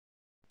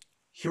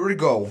Here we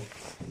go.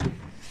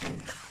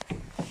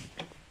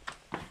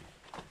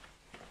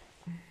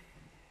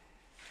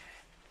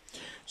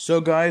 So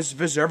guys,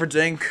 this is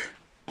everything.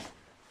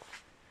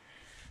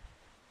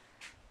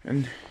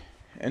 And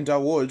the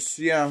woods,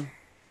 yeah.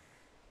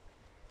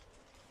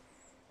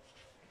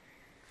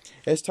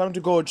 It's time to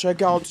go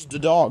check out the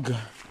dog.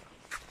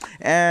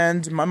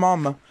 And my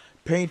mom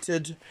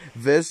painted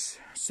this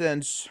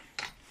since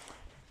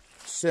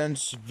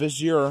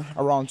this year,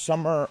 around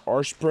summer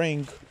or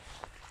spring.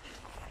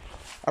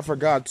 I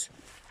forgot.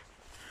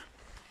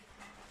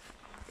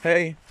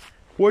 Hey,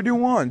 what do you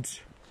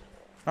want?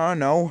 I don't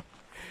know.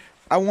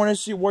 I want to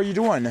see what you're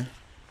doing.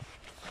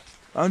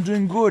 I'm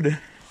doing good.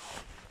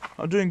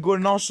 I'm doing good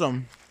and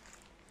awesome.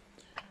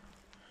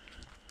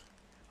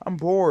 I'm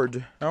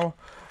bored. No,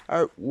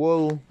 I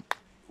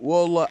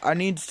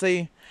need to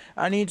stay.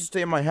 I need to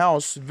stay in my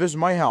house. This is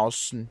my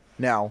house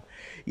now.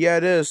 Yeah,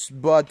 it is.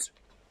 But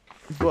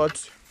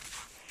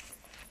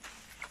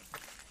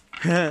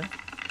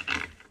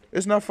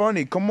it's not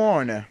funny. Come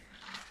on.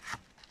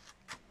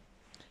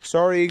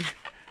 Sorry.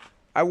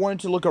 I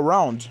wanted to look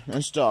around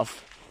and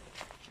stuff.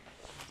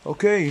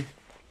 Okay.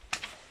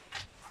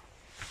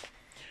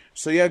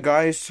 So yeah,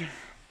 guys.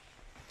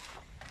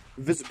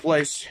 Visit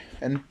place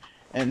and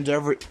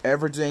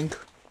everything.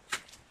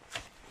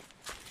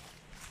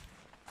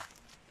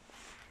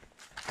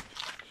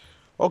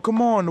 Oh,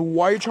 come on.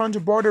 Why are you trying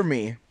to bother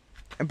me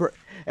and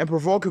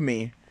provoke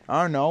me?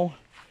 I don't know.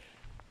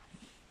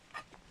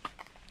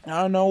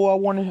 I don't know. I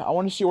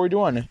want to see what you're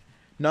doing.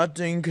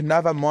 Nothing,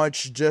 not that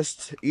much.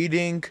 Just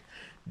eating,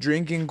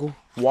 drinking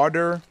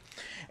water,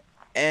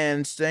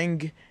 and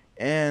staying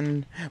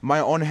in my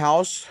own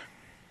house,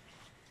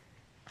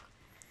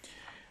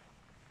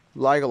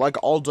 like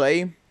all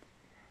day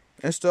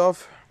and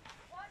stuff.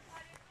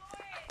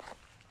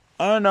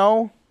 I don't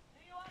know.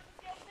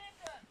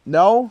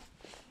 No.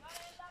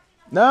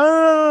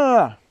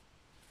 No.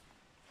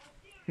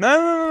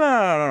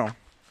 No.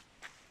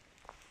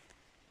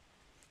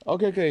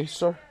 Okay,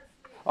 sir.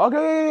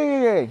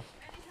 Okay.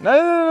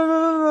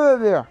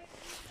 No.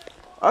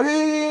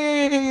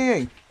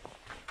 Okay.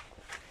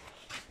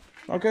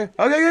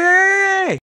 Okay.